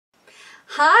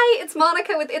Hi, it's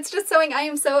Monica with It's Just Sewing. I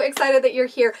am so excited that you're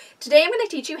here. Today I'm going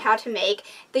to teach you how to make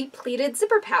the pleated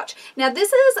zipper pouch. Now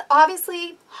this is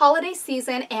obviously holiday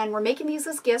season and we're making these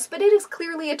as gifts, but it is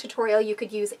clearly a tutorial you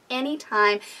could use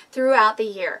anytime throughout the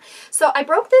year. So I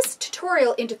broke this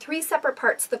tutorial into 3 separate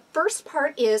parts. The first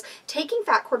part is taking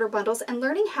fat quarter bundles and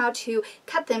learning how to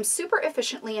cut them super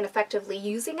efficiently and effectively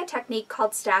using a technique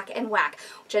called Stack and Wack,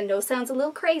 which I know sounds a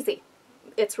little crazy.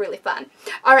 It's really fun.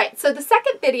 Alright, so the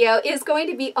second video is going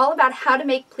to be all about how to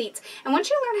make pleats. And once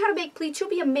you learn how to make pleats, you'll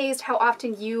be amazed how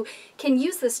often you can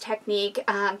use this technique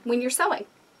when you're sewing.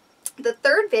 The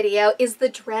third video is the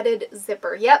dreaded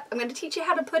zipper. Yep, I'm going to teach you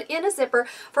how to put in a zipper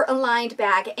for a lined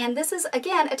bag. And this is,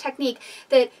 again, a technique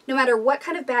that no matter what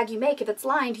kind of bag you make, if it's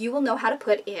lined, you will know how to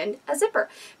put in a zipper.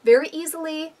 Very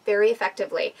easily, very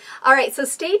effectively. Alright, so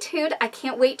stay tuned. I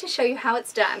can't wait to show you how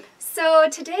it's done. So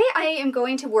today I am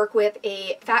going to work with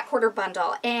a fat quarter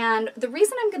bundle, and the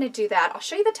reason I'm going to do that, I'll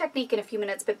show you the technique in a few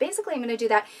minutes, but basically I'm going to do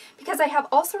that because I have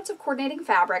all sorts of coordinating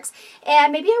fabrics,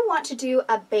 and maybe I want to do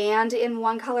a band in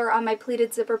one color on my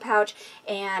pleated zipper pouch,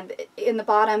 and in the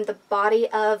bottom, the body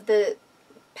of the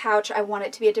pouch, I want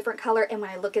it to be a different color, and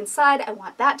when I look inside, I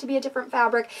want that to be a different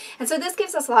fabric. And so this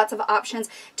gives us lots of options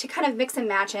to kind of mix and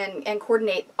match and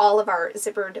coordinate all of our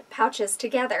zippered pouches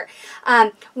together.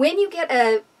 When you get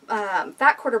a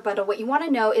fat quarter bundle, what you want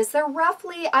to know is they're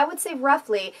roughly, I would say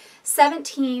roughly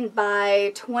 17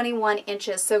 by 21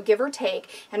 inches, so give or take.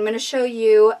 And I'm going to show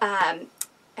you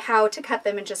how to cut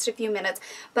them in just a few minutes.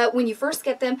 But when you first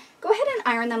get them, go ahead and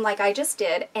iron them like I just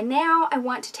did. And now I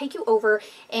want to take you over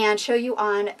and show you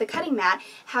on the cutting mat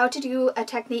how to do a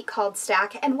technique called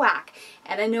Stack and Wack.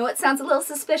 And I know it sounds a little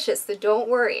suspicious, so don't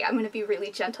worry. I'm going to be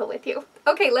really gentle with you.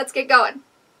 Okay, let's get going.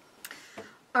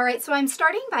 Alright, so I'm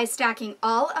starting by stacking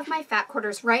all of my fat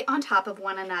quarters right on top of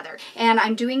one another. And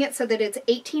I'm doing it so that it's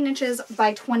 18 inches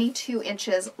by 22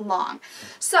 inches long.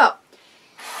 So,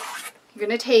 you're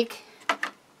going to take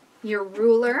your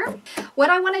ruler. What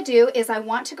I want to do is I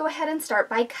want to go ahead and start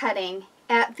by cutting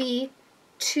at the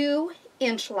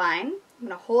 2-inch line. I'm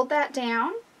going to hold that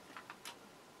down.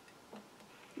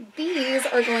 These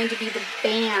are going to be the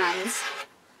bands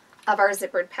of our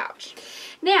zippered pouch.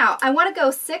 Now, I want to go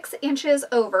 6 inches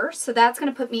over, so that's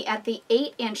going to put me at the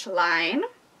 8-inch line.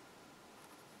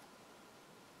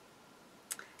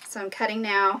 So I'm cutting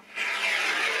now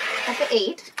at the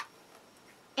 8.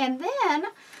 And then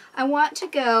I want to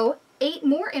go 8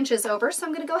 more inches over, so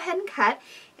I'm going to go ahead and cut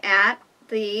at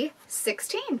the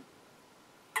 16.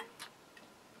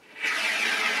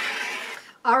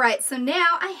 Alright, so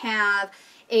now I have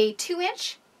a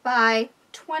 2-inch by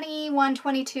 21,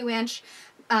 22 inch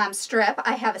strip.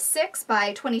 I have a 6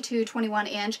 by 22, 21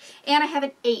 inch, and I have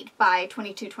an 8 by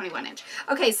 22, 21 inch.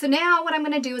 Okay, so now what I'm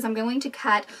going to do is I'm going to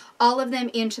cut all of them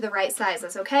into the right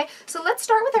sizes, okay? So let's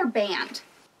start with our band.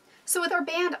 So with our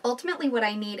band, ultimately what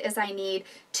I need is I need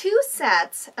 2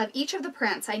 sets of each of the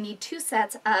prints. I need 2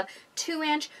 sets of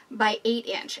 2-inch by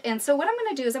 8-inch. And so what I'm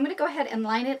going to do is I'm going to go ahead and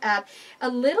line it up a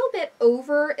little bit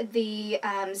over the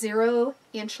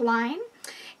 0-inch line.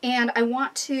 And I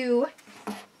want to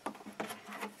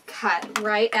cut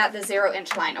right at the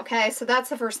 0-inch line, okay? So that's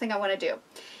the first thing I want to do.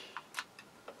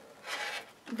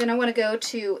 Then I want to go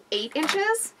to 8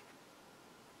 inches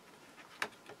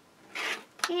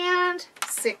and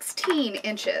 16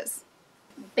 inches.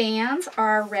 Bands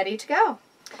are ready to go.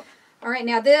 All right,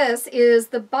 now this is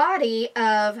the body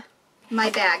of my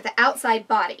bag, the outside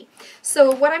body.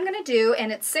 So what I'm going to do,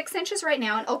 and it's 6 inches right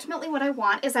now, and ultimately what I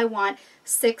want is I want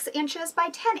 6 inches by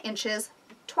 10 inches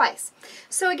twice.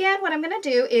 So again, what I'm going to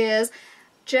do is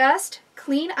just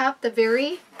clean up the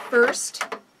very first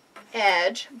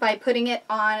edge by putting it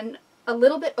on a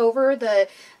little bit over the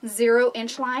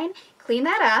 0-inch line. Clean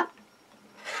that up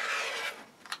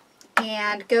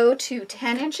and go to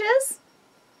 10 inches.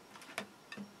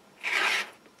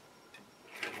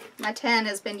 My 10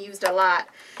 has been used a lot.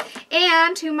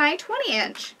 And to my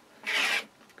 20-inch.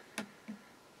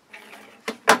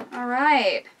 All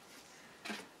right.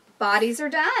 Bodies are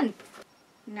done.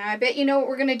 Now I bet you know what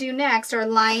we're going to do next, our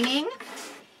lining.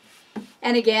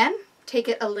 And again, take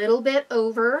it a little bit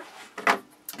over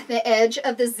the edge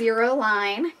of the 0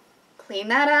 line. Clean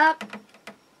that up.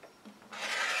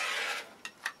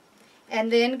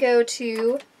 And then go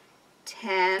to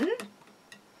 10.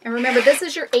 And remember, this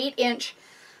is your 8-inch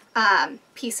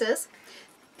pieces,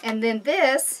 and then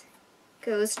this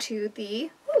goes to the,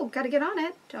 oh, gotta get on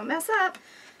it, don't mess up,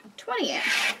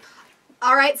 20-inch.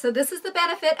 Alright, so this is the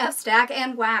benefit of Stack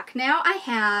and Wack. Now I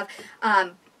have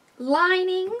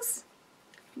linings,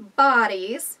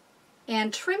 bodies,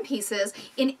 and trim pieces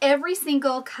in every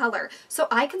single color so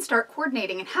I can start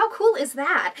coordinating. And how cool is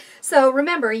that? So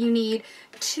remember, you need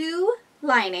 2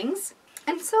 linings.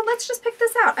 And so let's just pick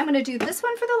this out. I'm going to do this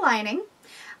one for the lining.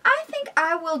 I think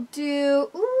I will do,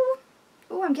 ooh,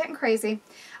 I'm getting crazy.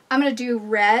 I'm going to do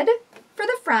red for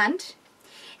the front,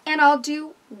 and I'll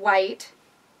do white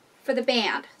for the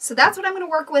band. So that's what I'm going to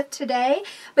work with today.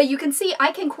 But you can see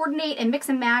I can coordinate and mix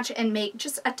and match and make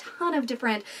just a ton of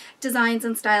different designs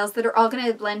and styles that are all going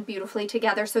to blend beautifully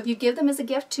together. So if you give them as a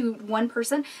gift to one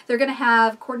person, they're going to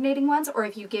have coordinating ones, or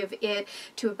if you give it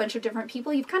to a bunch of different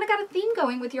people, you've kind of got a theme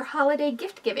going with your holiday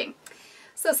gift giving.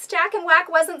 So Stack and Wack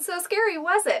wasn't so scary,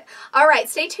 was it? All right,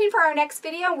 stay tuned for our next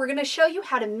video. We're going to show you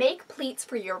how to make pleats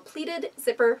for your pleated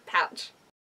zipper pouch.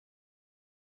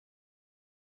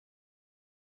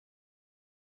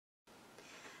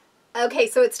 Okay,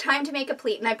 so it's time to make a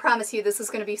pleat, and I promise you this is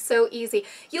going to be so easy.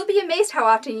 You'll be amazed how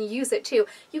often you use it too.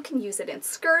 You can use it in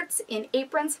skirts, in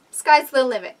aprons, sky's the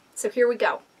limit. So here we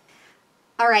go.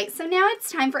 Alright, so now it's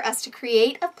time for us to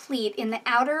create a pleat in the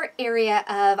outer area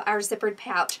of our zippered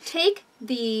pouch. Take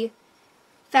the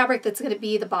fabric that's going to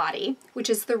be the body, which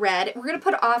is the red. We're going to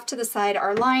put off to the side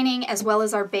our lining as well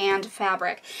as our band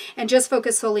fabric and just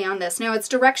focus solely on this. Now it's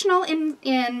directional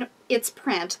in its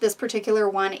print, this particular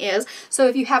one is, so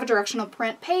if you have a directional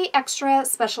print, pay extra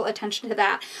special attention to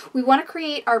that. We want to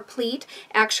create our pleat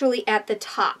actually at the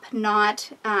top,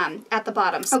 not at the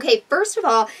bottom. Okay, first of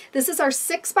all, this is our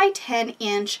 6 by 10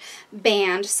 inch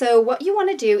band, so what you want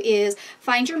to do is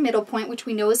find your middle point, which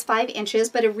we know is 5 inches,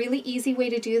 but a really easy way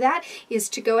to do that is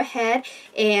to go ahead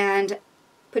and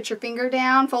put your finger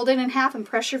down, fold it in half, and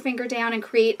press your finger down and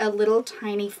create a little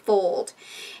tiny fold.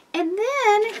 And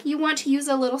then you want to use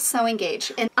a little sewing gauge.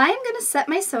 And I am going to set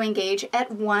my sewing gauge at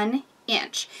 1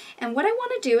 inch. And what I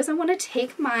want to do is I want to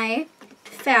take my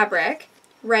fabric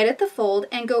right at the fold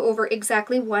and go over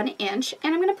exactly 1 inch.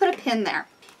 And I'm going to put a pin there.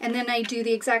 And then I do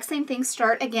the exact same thing,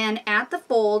 start again at the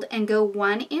fold and go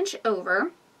 1 inch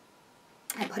over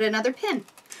and put another pin.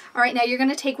 All right, now you're going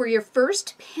to take where your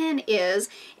first pin is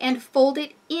and fold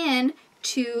it in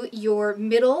to your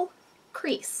middle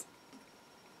crease.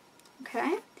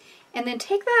 Okay? And then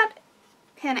take that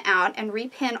pin out and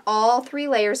repin all 3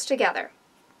 layers together.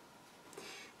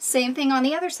 Same thing on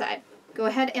the other side. Go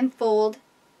ahead and fold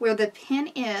where the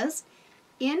pin is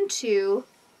into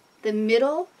the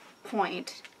middle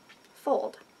point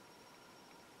fold.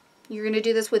 You're going to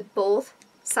do this with both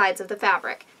sides of the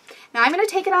fabric. Now I'm going to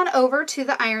take it on over to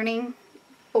the ironing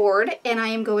board and I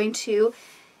am going to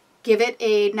give it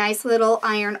a nice little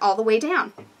iron all the way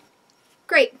down.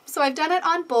 Great, so I've done it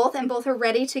on both and both are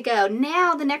ready to go.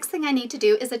 Now the next thing I need to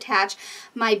do is attach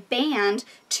my band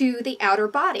to the outer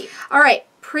body. All right,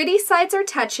 pretty sides are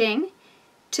touching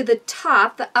to the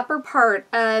top, the upper part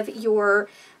of your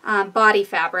body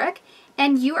fabric.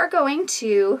 And you are going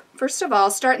to, first of all,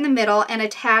 start in the middle and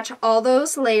attach all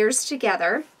those layers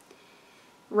together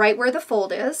right where the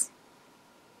fold is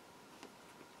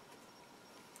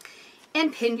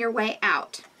and pin your way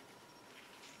out.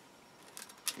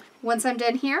 Once I'm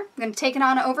done here, I'm going to take it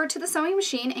on over to the sewing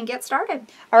machine and get started.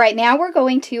 All right, now we're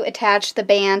going to attach the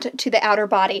band to the outer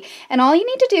body. And all you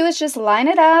need to do is just line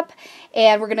it up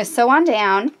and we're going to sew on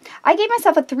down. I gave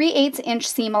myself a 3/8 inch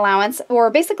seam allowance,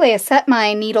 or basically I set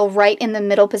my needle right in the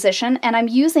middle position and I'm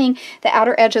using the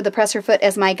outer edge of the presser foot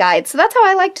as my guide. So that's how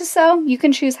I like to sew. You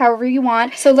can choose however you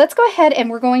want. So let's go ahead and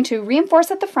we're going to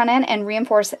reinforce at the front end and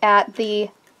reinforce at the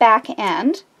back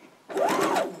end.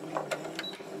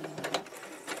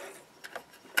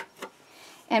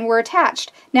 And we're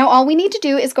attached. Now all we need to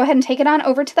do is go ahead and take it on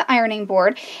over to the ironing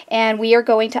board and we are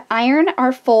going to iron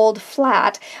our fold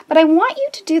flat. But I want you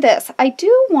to do this. I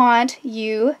do want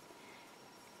you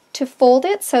to fold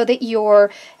it so that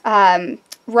your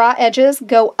raw edges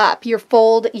go up. Your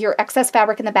fold, your excess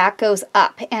fabric in the back goes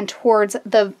up and towards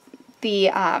the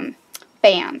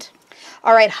band.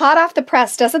 All right, hot off the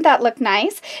press, doesn't that look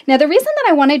nice? Now the reason that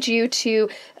I wanted you to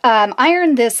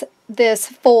iron this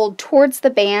fold towards the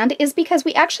band is because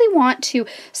we actually want to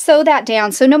sew that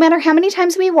down. So no matter how many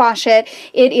times we wash it,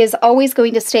 it is always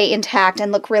going to stay intact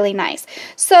and look really nice.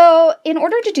 So in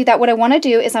order to do that, what I want to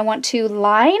do is I want to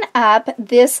line up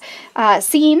this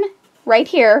seam right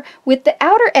here with the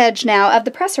outer edge now of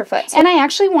the presser foot. And I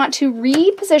actually want to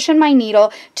reposition my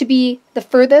needle to be the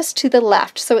furthest to the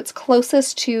left, so it's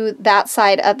closest to that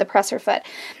side of the presser foot.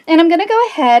 And I'm going to go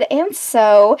ahead and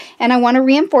sew, and I want to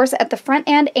reinforce at the front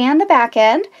end and the back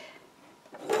end.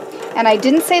 And I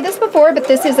didn't say this before, but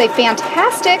this is a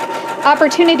fantastic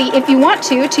opportunity if you want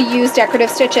to use decorative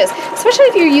stitches. Especially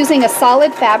if you're using a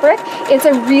solid fabric, it's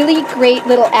a really great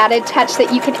little added touch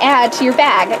that you can add to your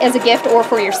bag as a gift or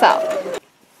for yourself.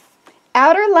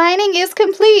 outer lining is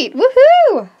complete.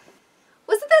 Woohoo!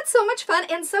 Wasn't that so much fun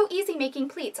and so easy making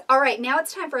pleats? All right, now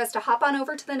it's time for us to hop on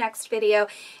over to the next video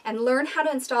and learn how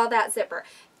to install that zipper.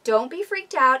 Don't be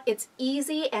freaked out. It's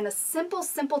easy, and a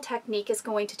simple technique is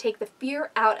going to take the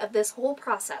fear out of this whole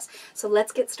process. So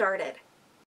let's get started.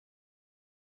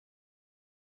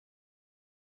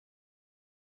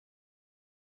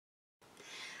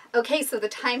 Okay, so the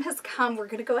time has come. We're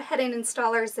going to go ahead and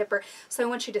install our zipper. So I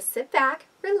want you to sit back,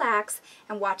 relax,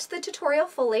 and watch the tutorial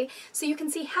fully so you can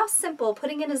see how simple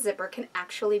putting in a zipper can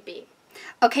actually be.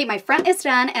 Okay, my front is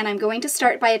done, and I'm going to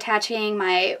start by attaching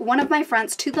one of my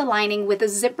fronts to the lining with a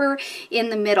zipper in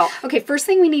the middle. Okay, first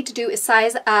thing we need to do is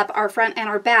size up our front and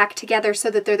our back together so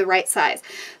that they're the right size.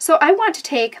 So I want to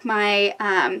take my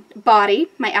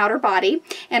my outer body,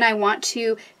 and I want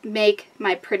to make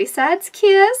my pretty sides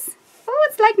kiss. Oh,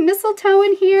 it's like mistletoe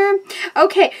in here.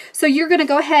 Okay, so you're going to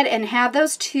go ahead and have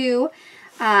those two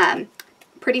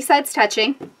pretty sides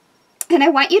touching. And I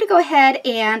want you to go ahead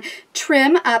and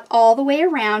trim up all the way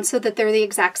around so that they're the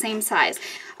exact same size.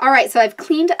 All right, so I've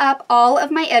cleaned up all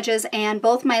of my edges, and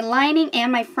both my lining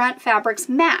and my front fabrics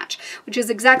match, which is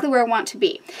exactly where I want to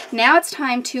be. Now it's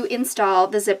time to install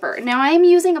the zipper. Now I am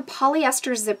using a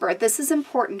polyester zipper. This is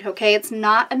important, okay? It's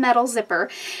not a metal zipper.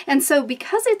 And so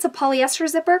because it's a polyester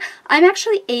zipper, I'm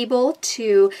actually able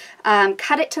to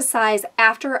cut it to size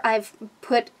after I've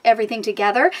put everything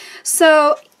together.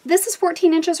 So this is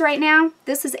 14 inches right now.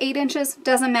 This is 8 inches.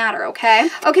 Doesn't matter, okay?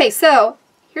 Okay, so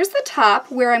here's the top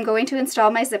where I'm going to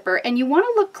install my zipper, and you want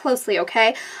to look closely,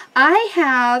 okay? I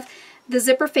have the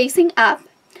zipper facing up.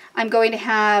 I'm going to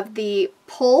have the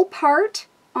pull part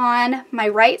on my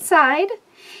right side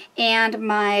and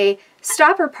my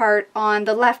stopper part on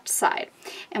the left side.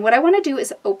 And what I want to do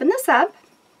is open this up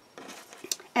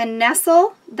and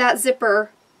nestle that zipper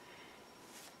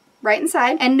right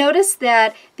inside, and notice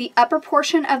that the upper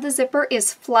portion of the zipper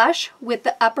is flush with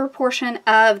the upper portion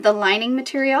of the lining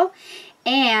material,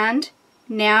 and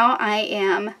now I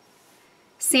am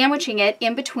sandwiching it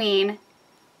in between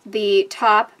the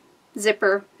top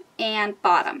zipper and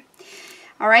bottom.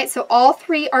 Alright, so all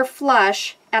three are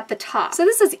flush at the top. So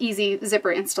this is easy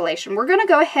zipper installation. We're going to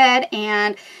go ahead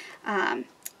and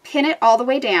pin it all the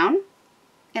way down,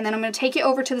 and then I'm going to take it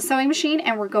over to the sewing machine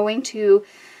and we're going to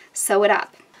sew it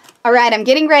up. Alright, I'm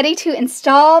getting ready to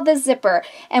install the zipper,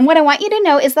 and what I want you to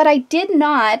know is that I did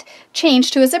not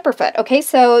change to a zipper foot, okay?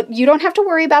 So you don't have to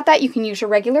worry about that. You can use your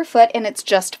regular foot and it's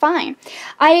just fine.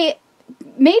 I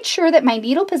made sure that my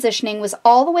needle positioning was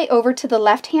all the way over to the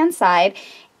left-hand side,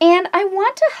 and I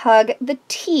want to hug the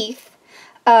teeth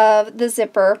of the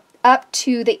zipper up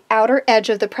to the outer edge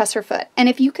of the presser foot. And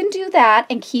if you can do that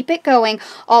and keep it going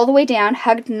all the way down,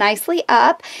 hugged nicely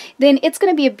up, then it's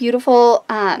going to be a beautiful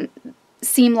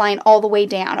seam line all the way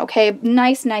down, okay?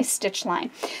 Nice stitch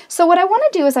line. So what I want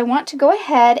to do is I want to go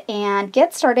ahead and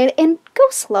get started and go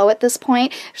slow at this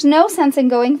point. There's no sense in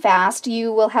going fast.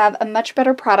 You will have a much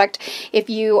better product if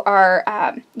you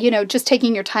are, you know, just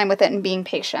taking your time with it and being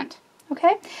patient.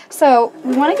 Okay, so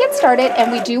we want to get started,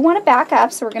 and we do want to back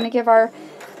up, so we're going to give our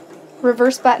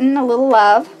reverse button a little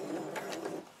love.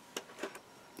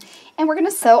 And we're going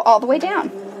to sew all the way down.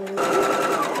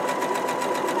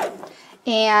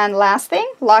 And last thing,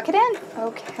 lock it in.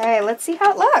 Okay, let's see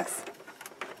how it looks.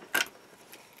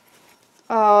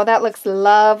 Oh, that looks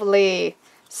lovely.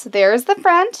 So there's the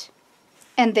front,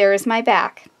 and there's my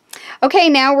back. Okay,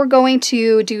 now we're going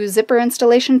to do zipper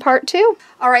installation part 2.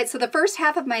 Alright, so the first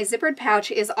half of my zippered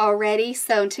pouch is already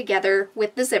sewn together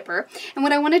with the zipper. And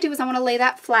what I want to do is I want to lay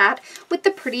that flat with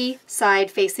the pretty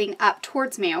side facing up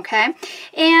towards me, okay?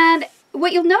 And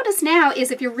what you'll notice now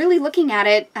is if you're really looking at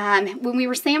it, when we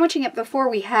were sandwiching it before,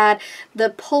 we had the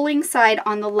pulling side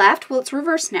on the left. Well, it's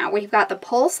reversed now. We've got the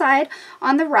pull side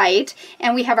on the right,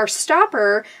 and we have our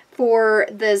stopper for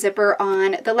the zipper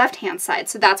on the left-hand side.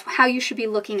 So that's how you should be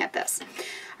looking at this.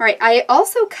 All right, I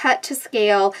also cut to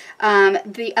scale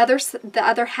the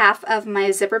other half of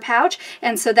my zipper pouch,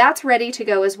 and so that's ready to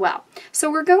go as well. So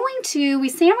we're going to, we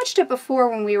sandwiched it before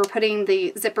when we were putting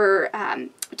the zipper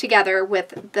together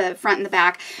with the front and the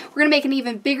back. We're going to make an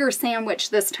even bigger sandwich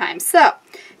this time. So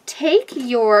take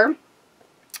your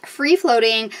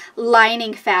free-floating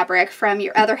lining fabric from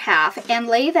your other half and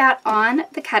lay that on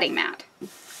the cutting mat,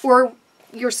 or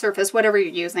your surface, whatever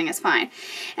you're using is fine.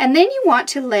 And then you want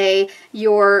to lay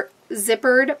your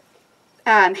zippered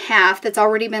half that's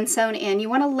already been sewn in. You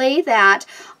want to lay that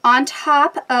on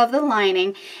top of the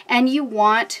lining, and you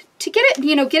want to get it,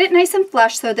 you know, get it nice and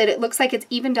flush so that it looks like it's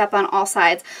evened up on all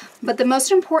sides. But the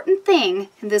most important thing,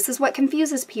 and this is what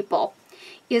confuses people,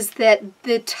 is that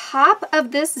the top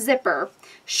of this zipper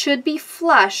should be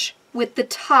flush with the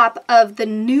top of the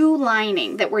new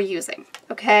lining that we're using,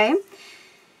 okay?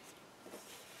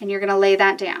 And you're gonna lay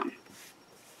that down.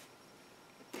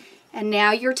 And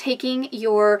now you're taking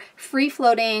your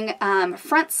free-floating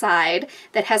front side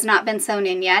that has not been sewn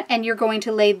in yet, and you're going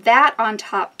to lay that on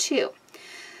top too.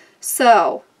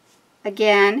 So,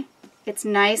 again, it's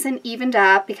nice and evened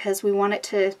up because we want it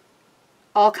to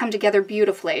all come together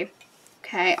beautifully,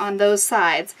 okay, on those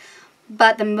sides.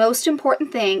 But the most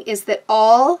important thing is that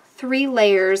all 3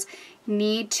 layers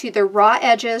the raw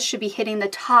edges should be hitting the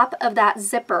top of that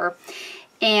zipper,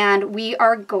 and we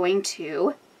are going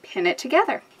to pin it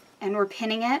together. And we're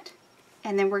pinning it,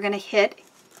 and then we're going to hit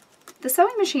the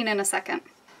sewing machine in a second.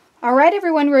 All right,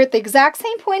 everyone, we're at the exact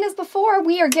same point as before.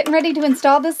 We are getting ready to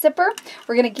install this zipper.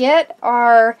 We're going to get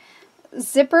our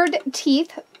zippered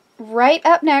teeth right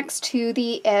up next to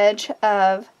the edge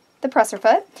of the presser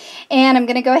foot. And I'm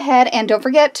going to go ahead and don't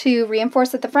forget to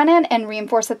reinforce at the front end and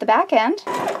reinforce at the back end.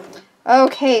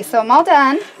 Okay, so I'm all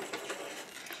done.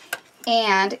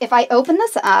 And if I open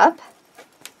this up,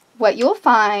 what you'll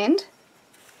find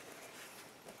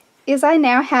is I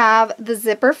now have the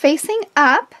zipper facing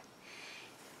up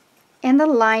and the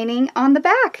lining on the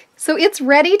back. So it's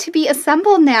ready to be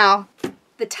assembled now.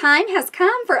 The time has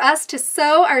come for us to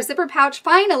sew our zipper pouch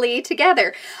finally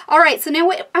together. All right, so now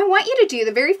what I want you to do,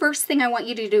 the very first thing I want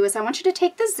you to do is I want you to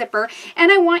take the zipper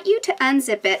and I want you to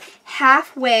unzip it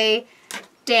halfway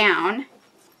down.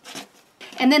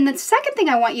 And then the second thing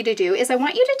I want you to do is I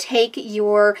want you to take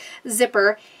your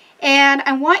zipper and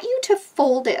I want you to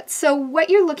fold it. So what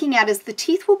you're looking at is the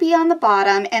teeth will be on the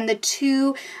bottom and the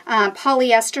 2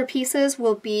 polyester pieces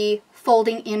will be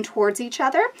folding in towards each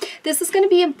other. This is going to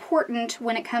be important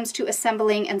when it comes to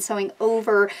assembling and sewing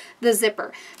over the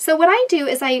zipper. So what I do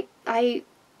is I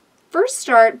first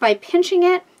start by pinching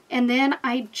it and then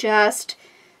I just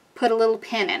put a little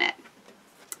pin in it.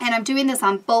 And I'm doing this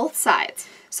on both sides.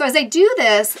 So as I do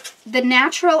this, the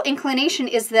natural inclination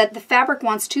is that the fabric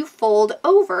wants to fold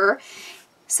over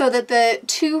so that the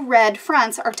 2 red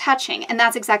fronts are touching, and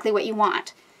that's exactly what you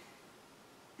want.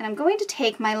 And I'm going to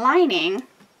take my lining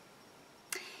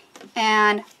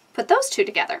and put those 2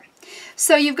 together.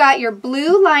 So you've got your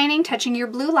blue lining touching your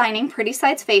blue lining, pretty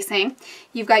sides facing.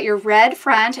 You've got your red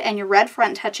front and your red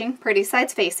front touching, pretty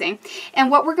sides facing.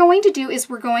 And what we're going to do is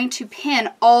we're going to pin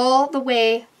all the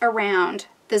way around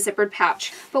the zippered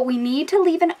pouch. But we need to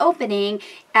leave an opening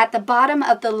at the bottom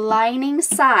of the lining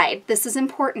side. This is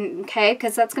important, okay,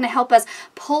 because that's going to help us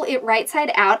pull it right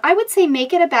side out. I would say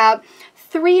make it about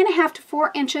 3.5 to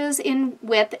 4 inches in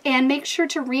width and make sure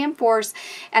to reinforce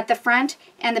at the front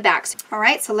and the backs. All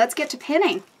right, so let's get to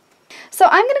pinning. So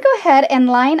I'm going to go ahead and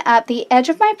line up the edge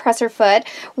of my presser foot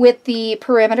with the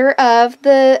perimeter of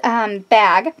the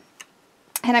bag,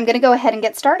 and I'm going to go ahead and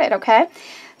get started, okay?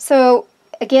 So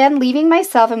again, I'm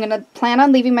going to plan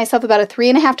on leaving myself about a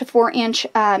 3.5 to 4 inch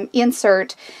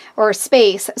insert or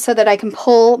space so that I can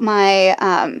pull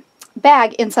my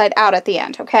bag inside out at the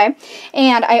end, okay?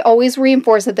 And I always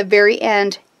reinforce at the very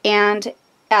end and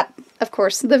at, of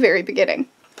course, the very beginning.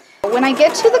 When I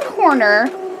get to the corner,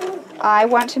 I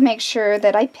want to make sure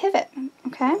that I pivot,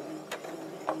 okay?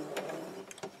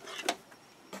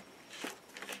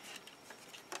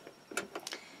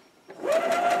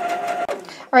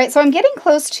 All right, so I'm getting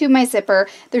close to my zipper.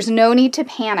 There's no need to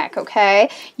panic, okay?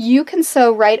 You can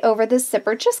sew right over this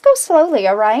zipper. Just go slowly,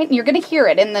 all right? And you're going to hear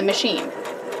it in the machine.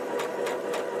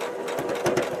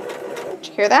 Did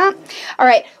you hear that? All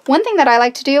right, one thing that I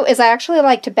like to do is I actually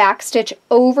like to back stitch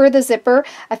over the zipper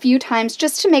a few times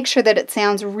just to make sure that it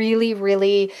sounds really,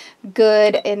 really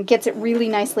good and gets it really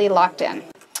nicely locked in.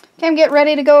 Okay, I'm getting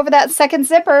ready to go over that second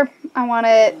zipper. I want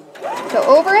to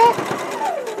go over it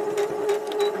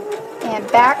and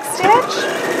back stitch,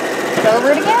 go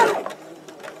over it again.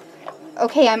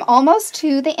 Okay, I'm almost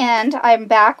to the end. I'm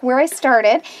back where I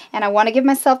started, and I want to give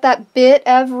myself that bit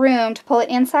of room to pull it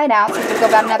inside out. So I'm going to go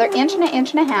about another inch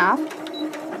and a half,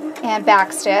 and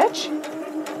back stitch.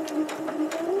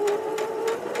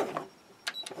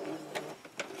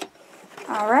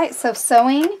 All right, so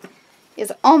sewing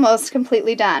is almost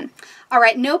completely done. All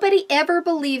right, nobody ever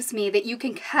believes me that you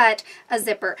can cut a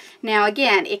zipper. Now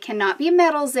again, it cannot be a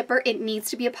metal zipper, it needs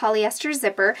to be a polyester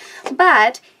zipper,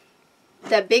 but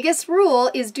the biggest rule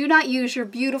is do not use your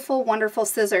beautiful, wonderful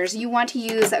scissors. You want to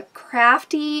use a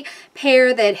crafty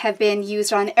pair that have been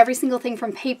used on every single thing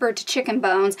from paper to chicken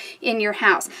bones in your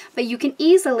house. But you can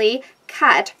easily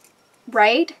cut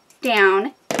right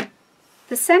down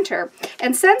the center.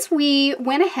 And since we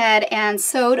went ahead and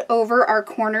sewed over our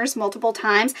corners multiple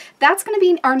times, that's going to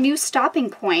be our new stopping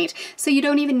point, so you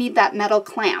don't even need that metal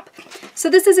clamp.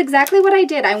 So this is exactly what I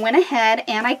did. I went ahead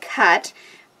and I cut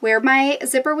where my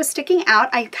zipper was sticking out,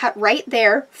 I cut right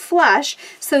there, flush.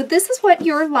 So this is what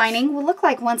your lining will look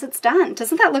like once it's done.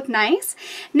 Doesn't that look nice?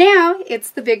 Now it's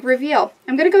the big reveal.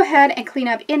 I'm going to go ahead and clean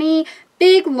up any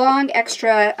big, long,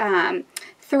 extra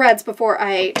threads before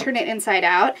I turn it inside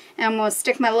out. And I'm going to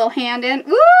stick my little hand in.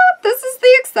 Woo! This is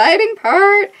the exciting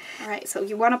part. All right, so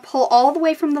you want to pull all the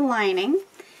way from the lining.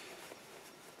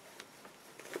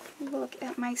 Look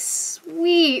at my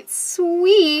sweet,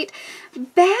 sweet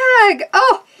bag.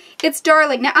 Oh, it's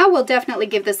darling. Now I will definitely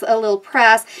give this a little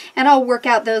press and I'll work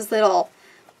out those little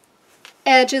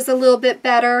edges a little bit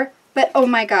better. But oh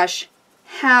my gosh,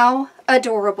 how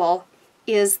adorable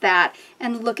is that?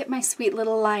 And look at my sweet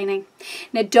little lining.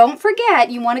 Now don't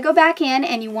forget, you want to go back in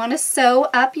and you want to sew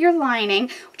up your lining,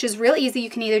 which is real easy.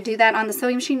 You can either do that on the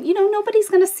sewing machine. You know, nobody's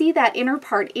going to see that inner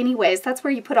part anyways. That's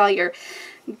where you put all your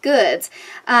goods.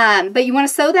 But you want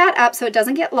to sew that up so it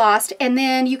doesn't get lost. And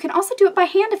then you can also do it by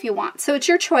hand if you want. So it's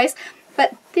your choice.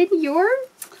 But then your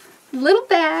little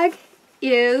bag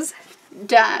is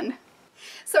done.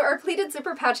 So our pleated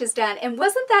zipper pouch is done, and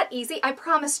wasn't that easy? I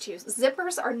promised you,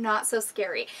 zippers are not so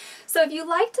scary. So if you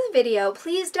liked the video,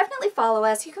 please definitely follow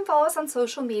us. You can follow us on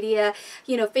social media,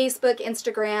 you know, Facebook,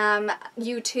 Instagram,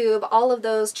 YouTube, all of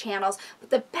those channels. But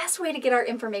the best way to get our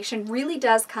information really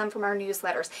does come from our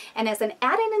newsletters. And as an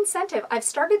added incentive, I've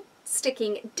started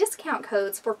sticking discount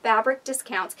codes for fabric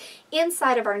discounts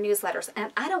inside of our newsletters,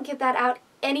 and I don't give that out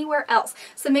anywhere else.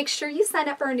 So make sure you sign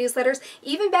up for our newsletters.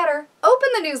 Even better, open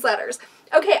the newsletters.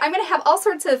 Okay, I'm going to have all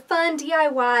sorts of fun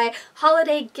DIY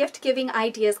holiday gift giving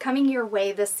ideas coming your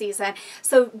way this season.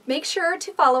 So make sure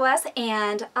to follow us,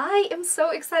 and I am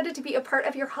so excited to be a part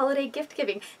of your holiday gift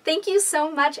giving. Thank you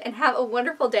so much and have a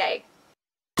wonderful day.